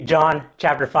John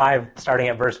chapter 5, starting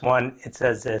at verse 1, it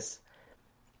says this.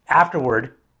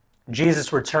 Afterward,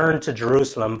 Jesus returned to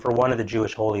Jerusalem for one of the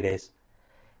Jewish holy days.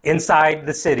 Inside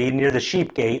the city, near the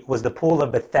sheep gate, was the pool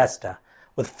of Bethesda,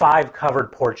 with 5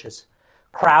 covered porches.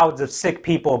 Crowds of sick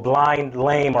people, blind,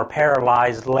 lame, or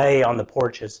paralyzed, lay on the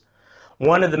porches.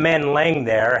 One of the men laying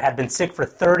there had been sick for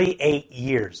 38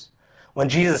 years. When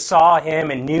Jesus saw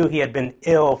him and knew he had been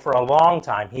ill for a long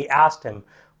time, he asked him,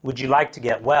 "Would you like to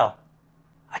get well?"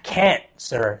 "I can't,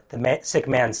 sir," the sick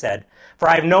man said, "for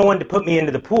I have no one to put me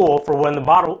into the pool, for when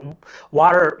the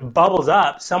water bubbles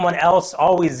up, someone else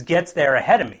always gets there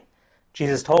ahead of me."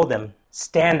 Jesus told him,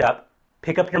 "Stand up,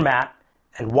 pick up your mat,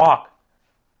 and walk."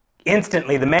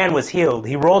 Instantly, the man was healed.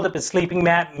 He rolled up his sleeping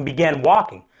mat and began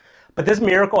walking. But this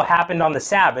miracle happened on the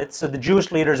Sabbath, so the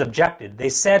Jewish leaders objected. They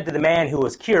said to the man who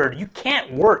was cured, "You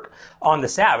can't work on the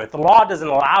Sabbath. The law doesn't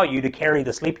allow you to carry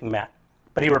the sleeping mat."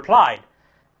 But he replied,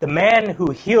 "The man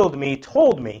who healed me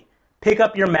told me, 'Pick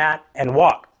up your mat and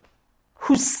walk.'"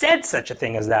 "Who said such a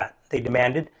thing as that?" they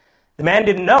demanded. The man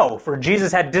didn't know, for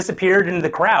Jesus had disappeared into the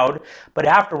crowd. But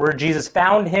afterward, Jesus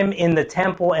found him in the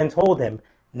temple and told him,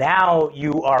 "Now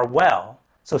you are well,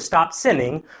 so stop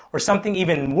sinning, or something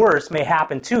even worse may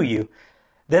happen to you."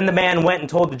 Then the man went and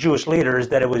told the Jewish leaders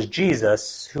that it was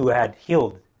Jesus who had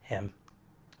healed him.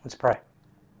 Let's pray.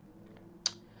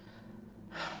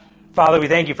 Father, we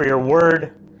thank you for your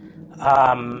word.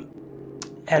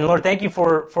 And Lord, thank you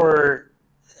for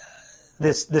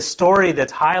this story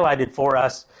that's highlighted for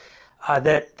us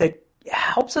that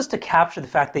helps us to capture the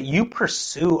fact that you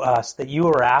pursue us, that you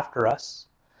are after us,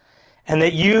 and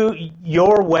that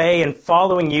your way in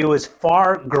following you is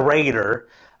far greater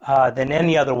than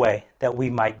any other way that we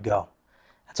might go.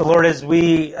 And so, Lord, as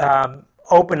we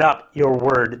open up your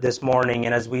word this morning,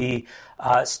 and as we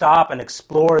stop and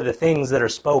explore the things that are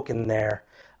spoken there,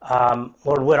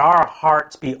 Lord, would our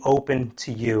hearts be open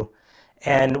to you?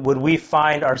 And would we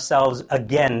find ourselves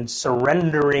again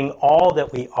surrendering all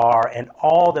that we are and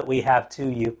all that we have to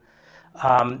you?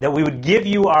 That we would give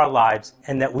you our lives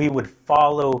and that we would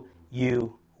follow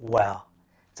you well.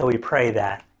 So we pray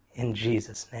that in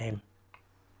Jesus' name.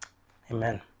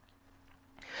 Amen.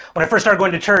 When I first started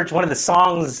going to church, one of the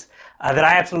songs that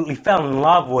I absolutely fell in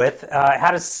love with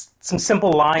had some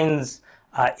simple lines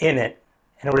in it.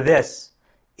 And it were this: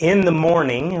 "In the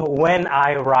morning when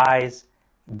I rise,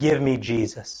 give me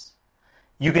Jesus.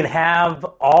 You can have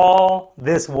all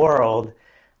this world,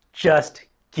 just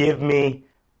give me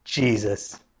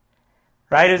Jesus."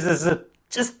 Right?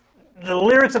 Just the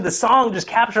lyrics of the song just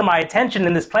capture my attention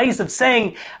in this place of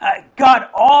saying, God,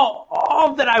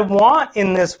 all that I want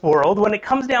in this world, when it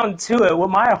comes down to it,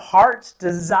 what my heart's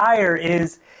desire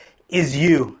is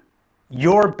you.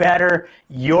 You're better,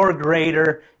 you're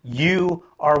greater, you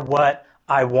are what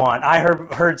I want. I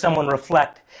heard someone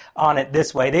reflect on it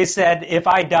this way. They said, if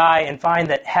I die and find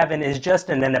that heaven is just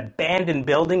an abandoned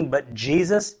building, but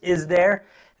Jesus is there,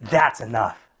 that's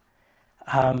enough.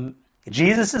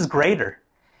 Jesus is greater.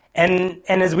 And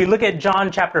as we look at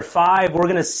John chapter 5, we're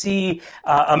going to see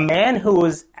a man who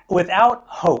is without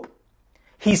hope.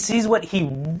 He sees what he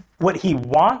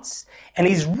wants, and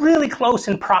he's really close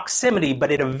in proximity,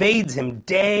 but it evades him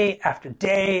day after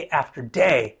day after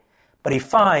day. But he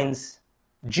finds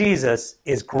Jesus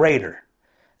is greater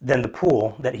than the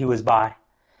pool that he was by.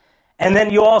 And then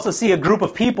you also see a group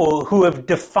of people who have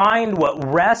defined what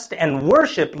rest and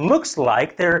worship looks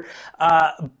like.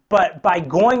 But by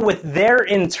going with their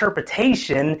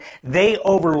interpretation, they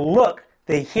overlook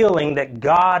the healing that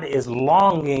God is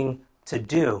longing to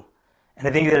do. And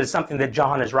I think that is something that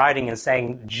John is writing and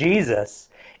saying Jesus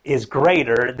is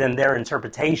greater than their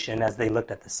interpretation as they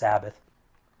looked at the Sabbath.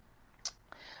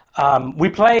 We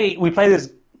play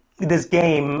this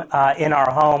game in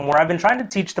our home where I've been trying to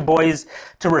teach the boys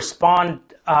to respond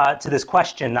to this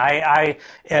question. I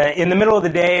in the middle of the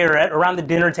day or around the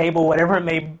dinner table, whatever it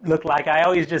may look like, I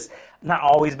always just, not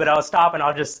always, but I'll stop and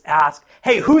I'll just ask,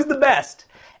 "Hey, who's the best?"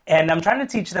 And I'm trying to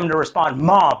teach them to respond,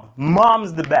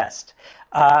 Mom's the best.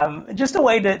 Just a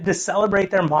way to celebrate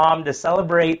their mom, to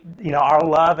celebrate our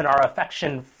love and our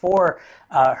affection for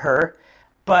her.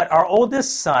 But our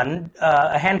oldest son,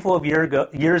 a handful of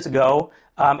years ago,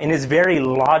 in his very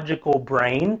logical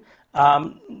brain,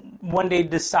 one day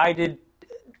decided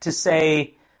to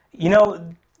say,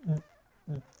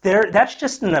 that's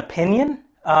just an opinion.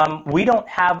 We don't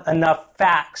have enough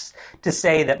facts to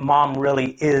say that Mom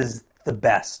really is the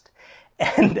best.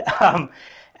 And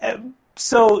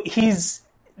so his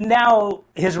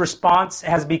response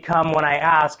has become, when I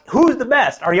ask, "Who's the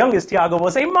best?" Our youngest, Tiago,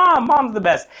 will say, Mom's the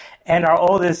best. And our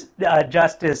oldest,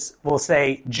 Justice, will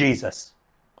say, Jesus.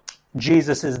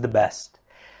 Jesus is the best.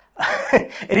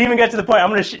 It even got to the point, I'm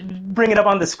going to bring it up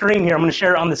on the screen here. I'm going to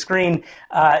share it on the screen.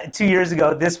 2 years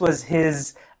ago, this was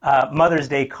his Mother's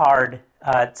Day card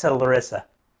to Larissa.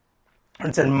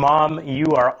 It said, "Mom, you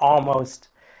are almost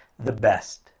the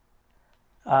best."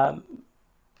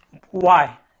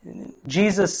 Why?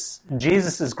 Jesus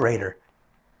is greater.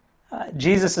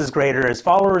 Jesus is greater. As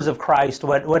followers of Christ,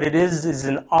 what it is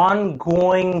an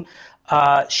ongoing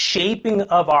shaping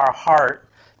of our heart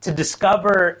to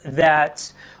discover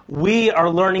that we are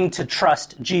learning to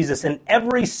trust Jesus in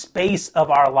every space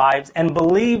of our lives and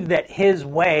believe that his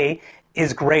way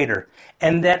is greater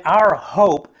and that our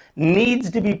hope needs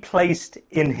to be placed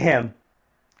in him,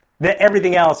 that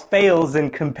everything else fails in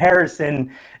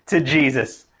comparison to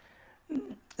Jesus.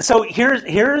 So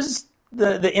here's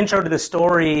the intro to the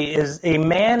story is a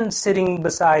man sitting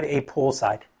beside a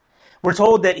poolside. We're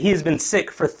told that he has been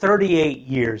sick for 38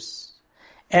 years.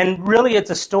 And really, it's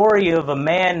a story of a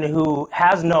man who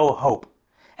has no hope.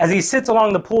 As he sits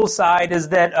along the poolside, is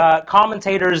that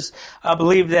commentators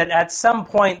believe that at some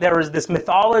point there was this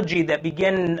mythology that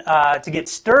began to get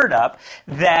stirred up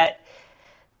that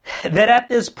at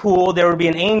this pool there would be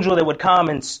an angel that would come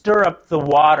and stir up the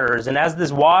waters. And as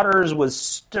this waters was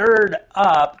stirred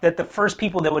up, that the first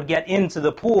people that would get into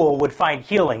the pool would find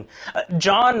healing.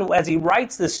 John, as he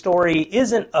writes this story,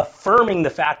 isn't affirming the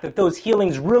fact that those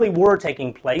healings really were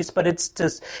taking place, but it's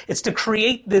to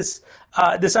create this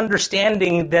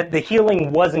understanding that the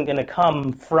healing wasn't going to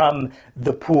come from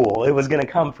the pool. It was going to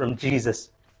come from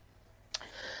Jesus.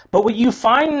 But what you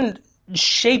find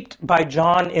shaped by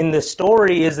John in this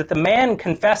story is that the man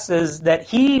confesses that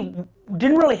he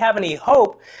didn't really have any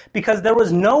hope because there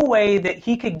was no way that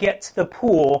he could get to the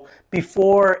pool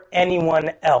before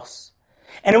anyone else.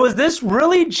 And it was this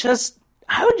really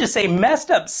I would just say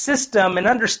messed up system and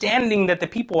understanding that the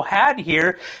people had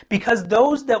here, because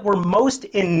those that were most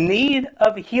in need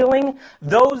of healing,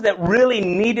 those that really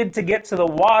needed to get to the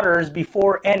waters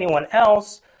before anyone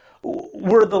else,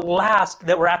 were the last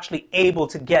that were actually able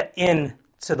to get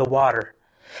into the water.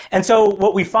 And so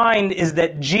what we find is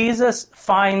that Jesus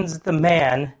finds the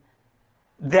man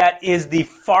that is the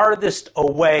farthest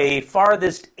away,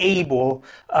 farthest able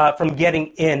from getting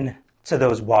into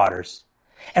those waters.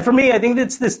 And for me, I think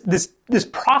it's this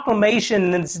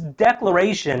proclamation and this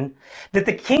declaration that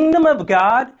the kingdom of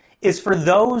God is for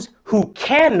those who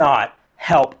cannot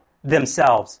help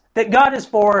themselves. That God is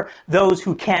for those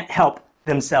who can't help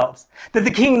themselves. That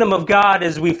the kingdom of God,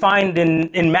 as we find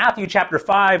in Matthew chapter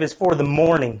 5, is for the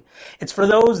mourning. It's for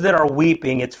those that are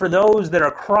weeping. It's for those that are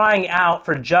crying out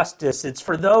for justice. It's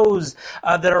for those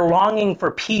that are longing for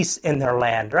peace in their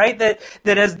land, right? That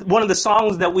as one of the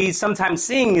songs that we sometimes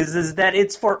sing is that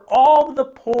it's for all the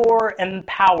poor and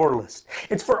powerless.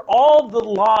 It's for all the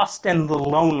lost and the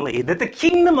lonely. That the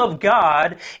kingdom of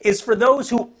God is for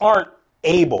those who aren't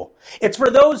able. It's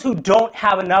for those who don't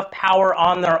have enough power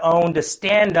on their own to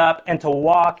stand up and to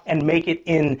walk and make it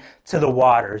into the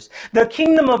waters. The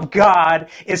kingdom of God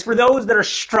is for those that are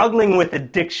struggling with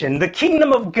addiction. The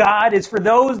kingdom of God is for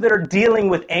those that are dealing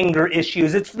with anger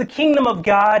issues. It's the kingdom of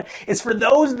God is for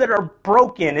those that are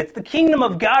broken. It's the kingdom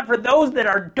of God for those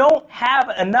that don't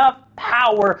have enough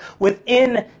power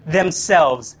within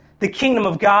themselves. The kingdom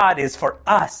of God is for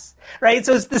us. Right?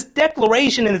 So it's this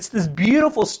declaration and it's this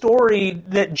beautiful story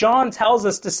that John tells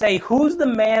us to say, who's the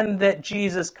man that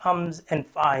Jesus comes and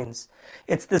finds?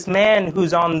 It's this man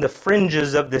who's on the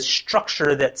fringes of this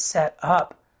structure that's set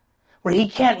up, where he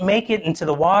can't make it into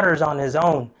the waters on his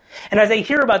own. And as I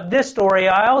hear about this story,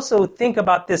 I also think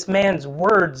about this man's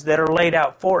words that are laid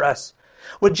out for us.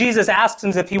 When Jesus asks him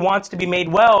if he wants to be made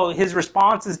well, his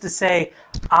response is to say,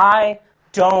 I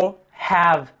don't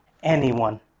have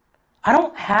anyone. I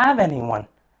don't have anyone.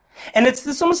 And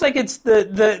it's almost like it's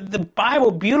the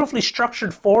Bible beautifully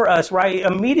structured for us, right?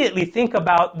 Immediately think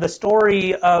about the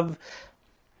story of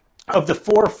the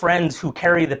four friends who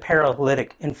carry the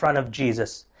paralytic in front of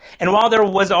Jesus. And while there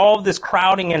was all this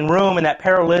crowding in room and that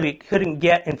paralytic couldn't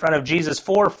get in front of Jesus,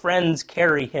 four friends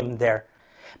carry him there.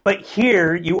 But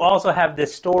here you also have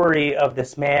this story of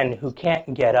this man who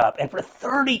can't get up. And for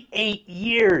 38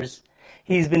 years,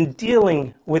 he's been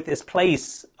dealing with this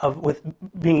place with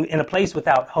being in a place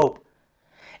without hope.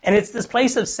 And it's this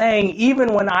place of saying,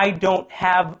 even when I don't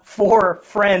have four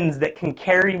friends that can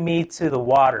carry me to the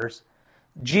waters,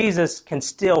 Jesus can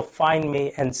still find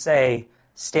me and say,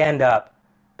 stand up,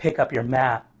 pick up your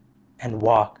mat, and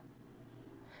walk.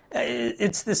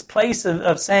 It's this place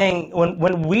of saying,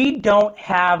 when we don't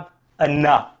have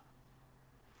enough,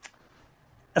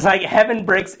 it's like heaven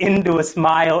breaks into a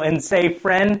smile and say,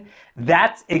 friend,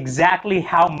 that's exactly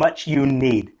how much you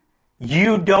need.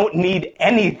 You don't need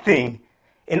anything.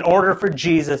 in order for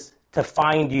Jesus to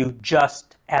find you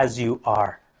just as you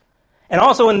are. And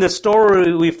also in this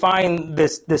story, we find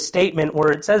this statement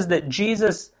where it says that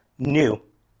Jesus knew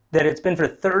that it's been for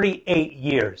 38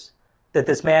 years that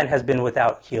this man has been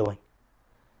without healing.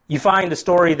 You find a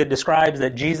story that describes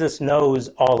that Jesus knows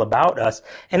all about us.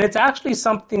 And it's actually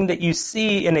something that you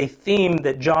see in a theme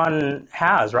that John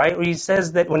has, right? Where he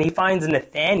says that when he finds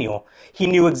Nathanael, he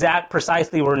knew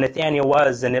precisely where Nathanael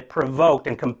was, and it provoked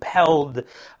and propelled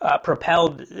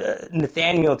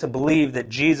Nathanael to believe that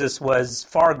Jesus was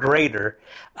far greater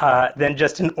than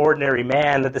just an ordinary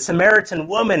man. That the Samaritan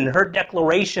woman, her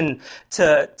declaration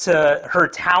to her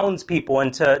townspeople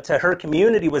and to her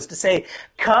community was to say,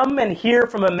 "Come and hear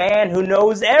from a man who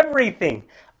knows everything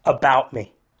about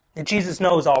me." That Jesus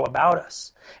knows all about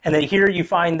us. And that here you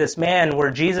find this man where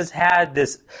Jesus had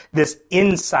this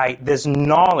insight, this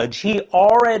knowledge. He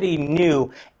already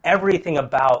knew everything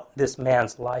about this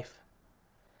man's life.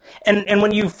 And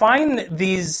when you find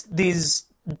these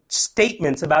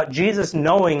statements about Jesus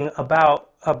knowing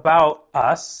about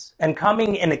us and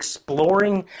coming and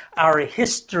exploring our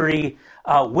history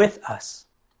with us,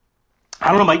 I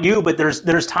don't know about you, but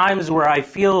there's times where I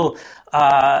feel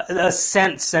a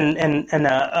sense and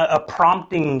a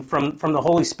prompting from the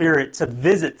Holy Spirit to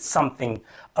visit something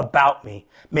about me.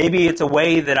 Maybe it's a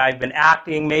way that I've been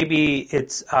acting. Maybe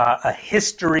it's a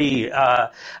history,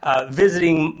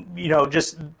 visiting,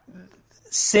 just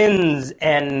sins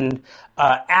and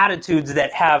attitudes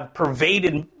that have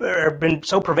pervaded or been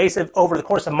so pervasive over the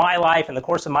course of my life and the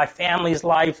course of my family's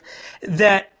life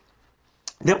that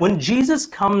when Jesus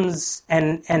comes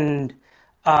and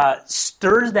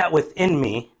stirs that within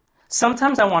me,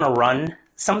 sometimes I want to run,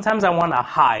 sometimes I want to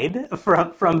hide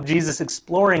from Jesus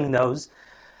exploring those.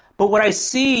 But what I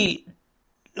see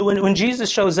when Jesus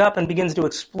shows up and begins to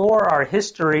explore our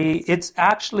history, it's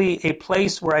actually a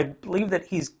place where I believe that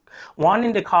he's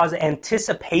wanting to cause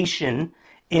anticipation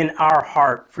in our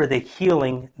heart for the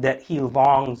healing that he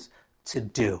longs to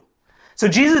do. So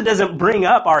Jesus doesn't bring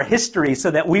up our history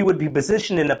so that we would be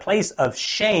positioned in a place of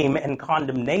shame and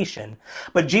condemnation.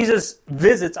 But Jesus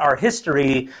visits our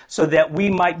history so that we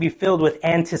might be filled with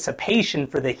anticipation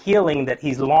for the healing that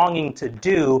he's longing to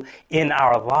do in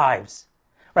our lives.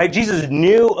 Right? Jesus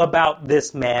knew about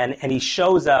this man, and he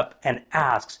shows up and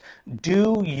asks,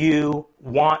 "Do you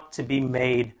want to be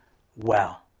made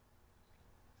well?"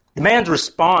 The man's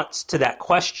response to that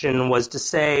question was to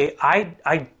say,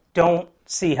 I don't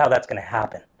see how that's going to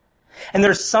happen. And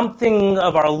there's something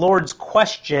of our Lord's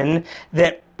question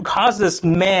that caused this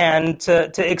man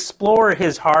to explore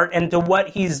his heart and to what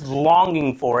he's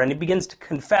longing for. And he begins to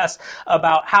confess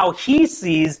about how he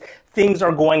sees things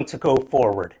are going to go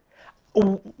forward.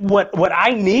 What I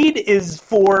need is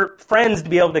for friends to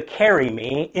be able to carry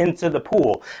me into the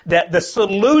pool. That the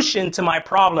solution to my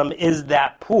problem is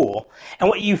that pool. And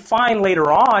what you find later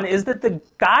on is that the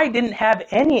guy didn't have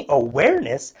any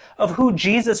awareness of who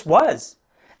Jesus was.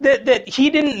 That he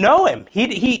didn't know him.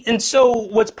 And so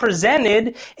what's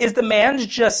presented is the man's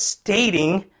just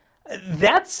stating,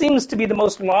 that seems to be the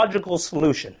most logical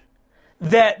solution.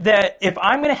 That if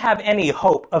I'm going to have any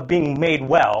hope of being made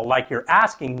well, like you're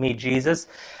asking me, Jesus,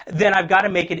 then I've got to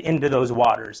make it into those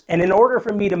waters. And in order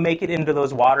for me to make it into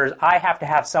those waters, I have to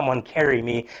have someone carry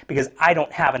me because I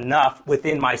don't have enough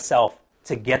within myself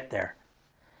to get there.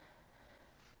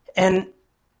 And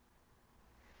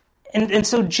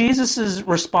so Jesus'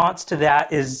 response to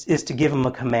that is to give him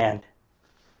a command.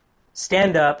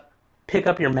 Stand up, pick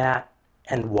up your mat,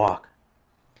 and walk.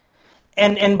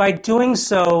 And by doing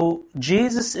so,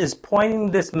 Jesus is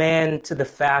pointing this man to the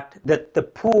fact that the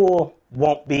pool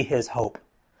won't be his hope.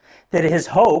 That his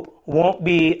hope won't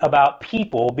be about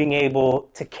people being able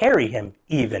to carry him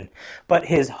even. But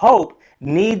his hope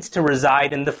needs to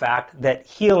reside in the fact that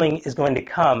healing is going to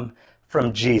come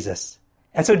from Jesus.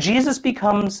 And so Jesus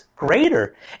becomes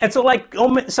greater. And so like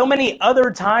so many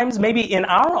other times, maybe in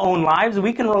our own lives,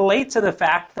 we can relate to the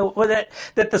fact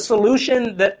that the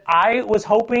solution that I was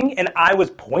hoping and I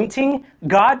was pointing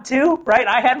God to, right?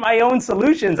 I had my own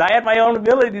solutions. I had my own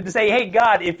ability to say, hey,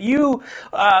 God, if you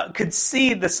could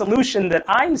see the solution that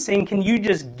I'm seeing, can you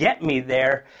just get me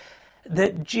there?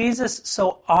 That Jesus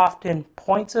so often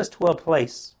points us to a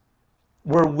place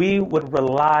where we would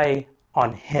rely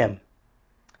on him.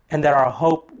 And that our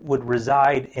hope would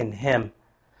reside in him,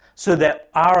 so that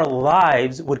our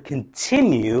lives would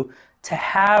continue to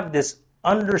have this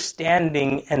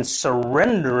understanding and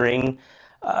surrendering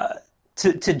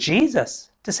to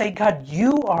Jesus, to say, God,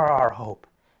 you are our hope.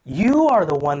 You are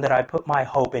the one that I put my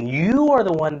hope in. You are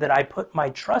the one that I put my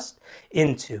trust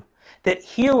into. That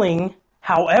healing,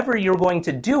 however you're going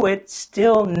to do it,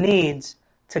 still needs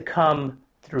to come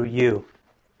through you.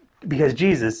 Because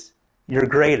Jesus, you're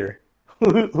greater.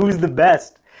 Who's the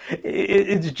best?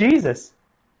 It's Jesus.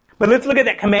 But let's look at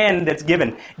that command that's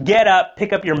given. Get up,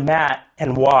 pick up your mat,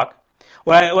 and walk.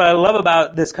 What I love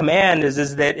about this command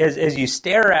is that as you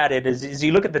stare at it, as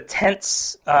you look at the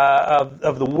tense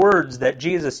of the words that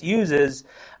Jesus uses,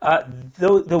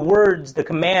 the words, the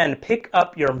command, pick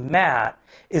up your mat,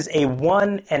 is a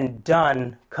one and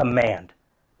done command.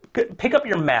 Pick up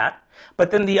your mat,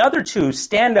 but then the other two,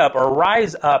 stand up or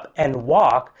rise up and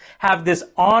walk, have this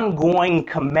ongoing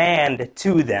command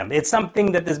to them. It's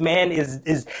something that this man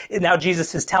is now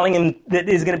Jesus is telling him that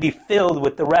is going to be filled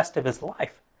with the rest of his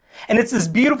life. And it's this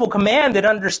beautiful command that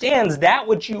understands that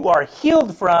which you are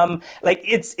healed from, like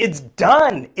it's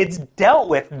done, it's dealt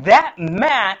with. That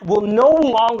mat will no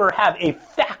longer have a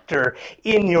factor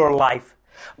in your life.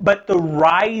 But the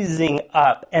rising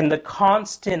up and the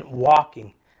constant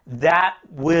walking, that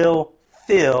will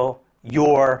fill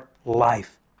your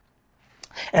life.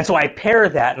 And so I pair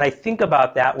that and I think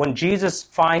about that when Jesus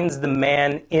finds the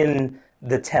man in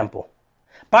the temple.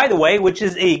 By the way, which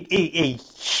is a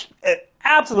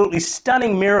absolutely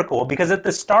stunning miracle, because at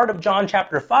the start of John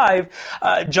chapter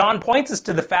 5, John points us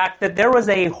to the fact that there was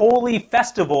a holy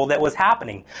festival that was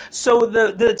happening. So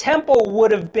the temple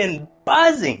would have been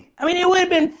buzzing. I mean, it would have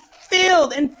been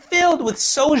filled with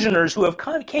sojourners who have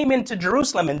came into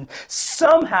Jerusalem, and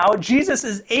somehow Jesus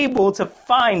is able to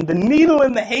find the needle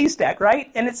in the haystack,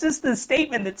 right? And it's just this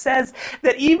statement that says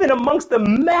that even amongst the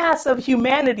mass of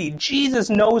humanity, Jesus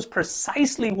knows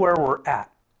precisely where we're at.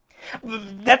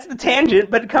 That's the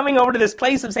tangent, but coming over to this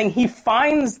place of saying he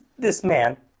finds this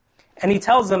man and he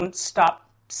tells him, stop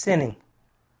sinning.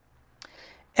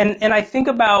 And I think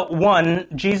about, one,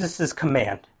 Jesus'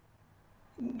 command.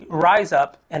 Rise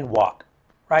up and walk,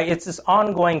 right? It's this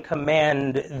ongoing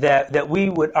command that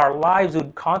our lives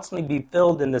would constantly be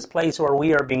filled in this place where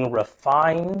we are being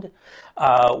refined,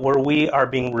 where we are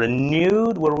being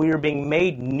renewed, where we are being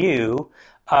made new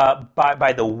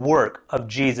by the work of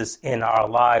Jesus in our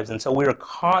lives. And so we are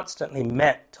constantly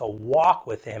meant to walk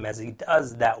with him as he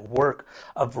does that work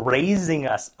of raising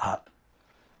us up.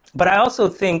 But I also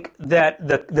think that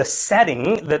the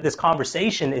setting that this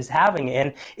conversation is having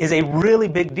in is a really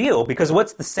big deal, because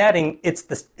what's the setting? It's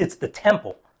the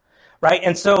temple, right?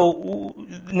 And so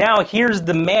now here's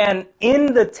the man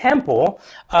in the temple,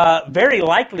 very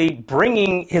likely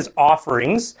bringing his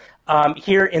offerings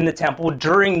here in the temple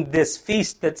during this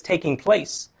feast that's taking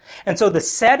place. And so the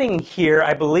setting here,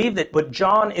 I believe that what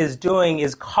John is doing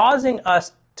is causing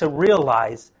us to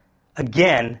realize,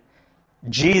 again,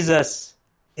 Jesus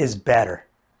is better.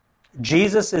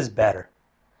 Jesus is better.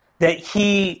 That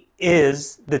he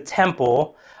is the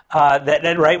temple,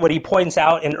 that right, what he points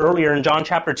out earlier in John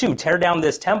chapter 2, tear down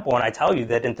this temple and I tell you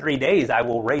that in 3 days I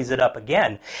will raise it up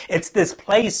again. It's this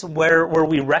place where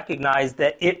we recognize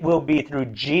that it will be through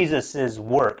Jesus'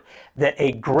 work that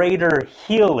a greater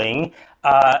healing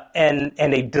and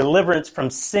a deliverance from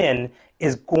sin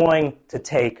is going to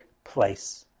take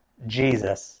place.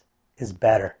 Jesus is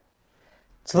better.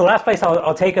 So the last place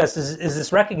I'll take us is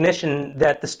this recognition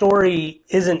that the story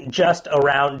isn't just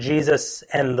around Jesus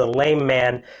and the lame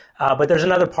man, but there's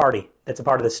another party that's a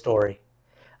part of the story.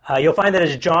 You'll find that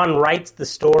as John writes the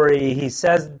story, he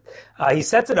sets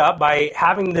it up by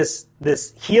having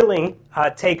this healing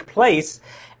take place,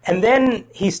 and then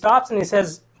he stops and he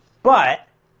says, but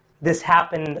this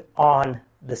happened on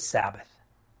the Sabbath.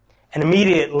 And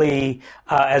immediately,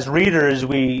 as readers,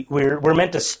 we're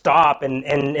meant to stop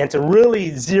and to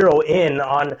really zero in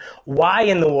on why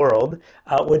in the world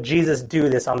would Jesus do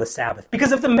this on the Sabbath.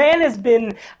 Because if the man has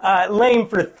been lame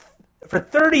for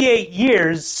 38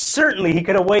 years, certainly he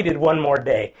could have waited one more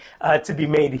day to be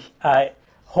made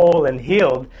whole and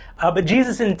healed. But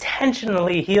Jesus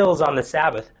intentionally heals on the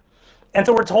Sabbath. And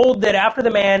so we're told that after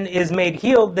the man is made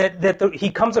healed, he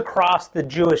comes across the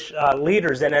Jewish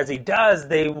leaders, and as he does,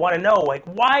 they want to know, like,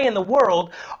 why in the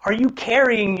world are you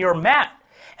carrying your mat?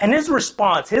 And his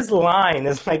response, his line,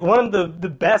 is like one of the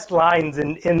best lines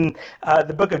in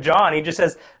the book of John. He just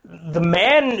says, the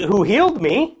man who healed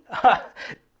me,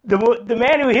 the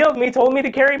man who healed me told me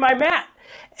to carry my mat.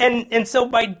 And so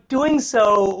by doing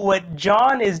so, what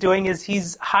John is doing is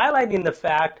he's highlighting the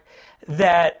fact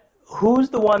that who's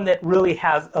the one that really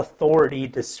has authority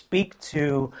to speak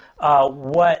to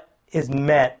what is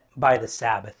meant by the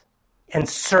Sabbath? And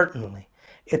certainly,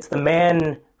 it's the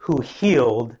man who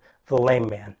healed the lame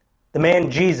man. The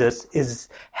man, Jesus,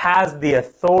 has the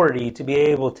authority to be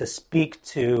able to speak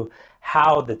to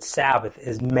how the Sabbath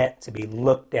is meant to be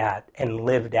looked at and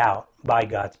lived out by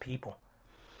God's people.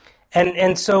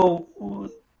 And so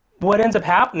what ends up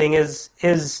happening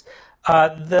is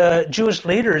the Jewish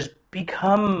leaders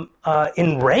become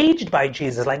enraged by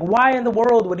Jesus. Like, why in the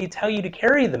world would he tell you to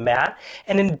carry the mat?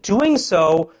 And in doing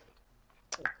so,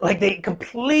 like, they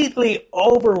completely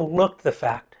overlooked the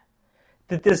fact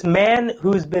that this man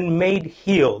who's been made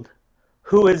healed,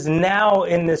 who is now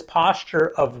in this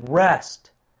posture of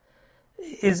rest,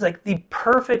 is like the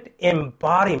perfect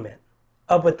embodiment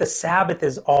of what the Sabbath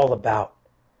is all about.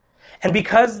 And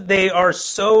because they are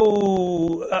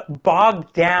so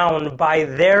bogged down by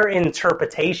their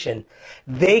interpretation,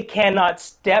 they cannot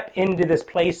step into this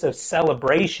place of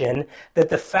celebration, that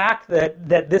the fact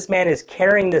that this man is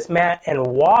carrying this mat and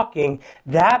walking,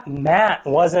 that mat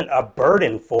wasn't a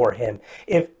burden for him.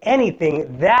 If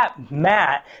anything, that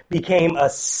mat became a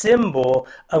symbol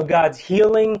of God's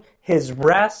healing, his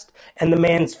rest, and the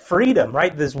man's freedom,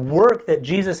 right? This work that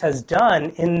Jesus has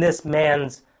done in this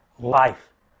man's life.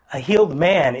 A healed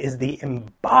man is the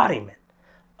embodiment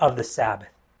of the Sabbath.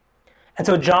 And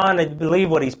so John, I believe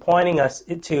what he's pointing us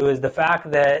to is the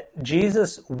fact that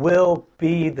Jesus will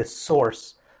be the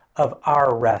source of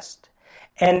our rest.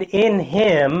 And in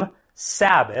him,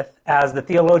 Sabbath, as the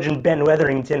theologian Ben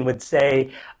Wetherington would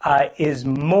say, is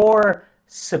more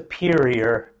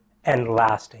superior and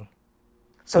lasting.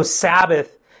 So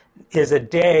Sabbath is a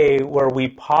day where we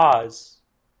pause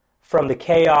from the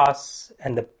chaos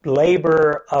and the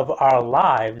labor of our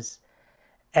lives,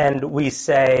 and we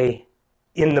say,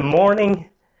 in the morning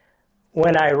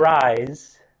when I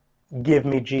rise, give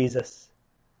me Jesus.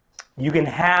 You can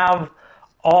have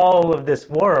all of this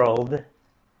world,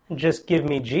 just give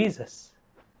me Jesus.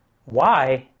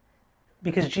 Why?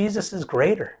 Because Jesus is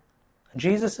greater.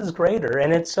 Jesus is greater,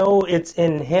 and it's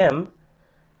in him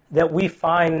that we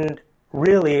find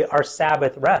really our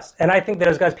Sabbath rest. And I think that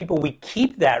as God's people, we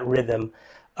keep that rhythm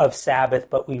of Sabbath,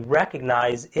 but we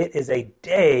recognize it is a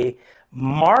day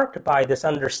marked by this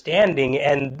understanding,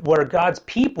 and where God's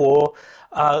people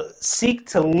seek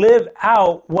to live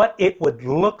out what it would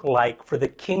look like for the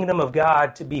kingdom of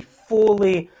God to be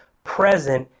fully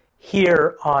present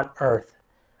here on earth.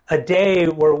 A day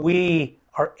where we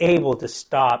are able to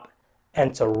stop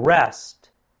and to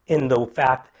rest in the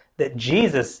fact that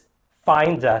Jesus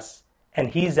finds us and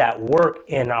he's at work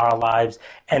in our lives,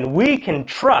 and we can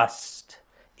trust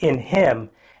in him,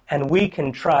 and we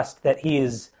can trust that he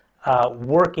is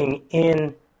working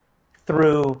in,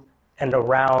 through, and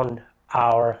around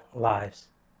our lives.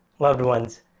 Loved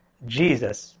ones,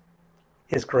 Jesus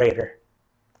is greater.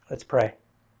 Let's pray.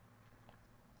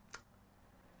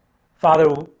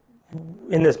 Father,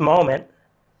 in this moment,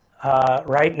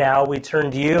 right now, we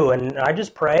turn to you, and I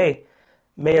just pray,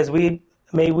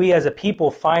 may we as a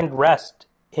people find rest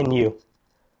in you.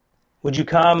 Would you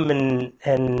come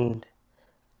and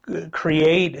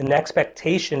create an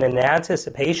expectation and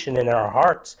anticipation in our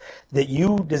hearts that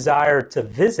you desire to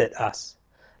visit us,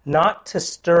 not to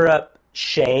stir up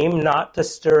shame, not to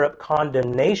stir up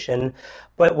condemnation,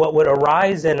 but what would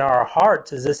arise in our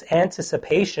hearts is this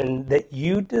anticipation that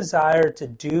you desire to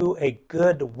do a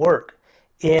good work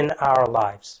in our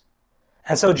lives.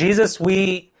 And so, Jesus,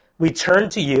 we turn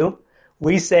to you.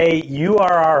 We say, you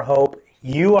are our hope.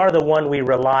 You are the one we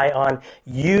rely on.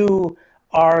 You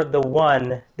are the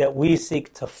one that we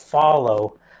seek to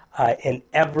follow in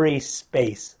every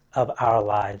space of our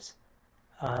lives.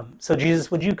 So,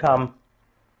 Jesus, would you come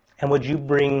and would you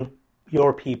bring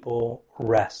your people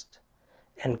rest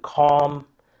and calm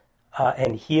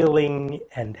and healing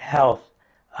and health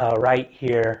right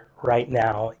here, right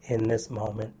now, in this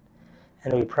moment.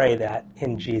 And we pray that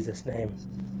in Jesus' name.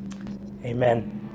 Amen.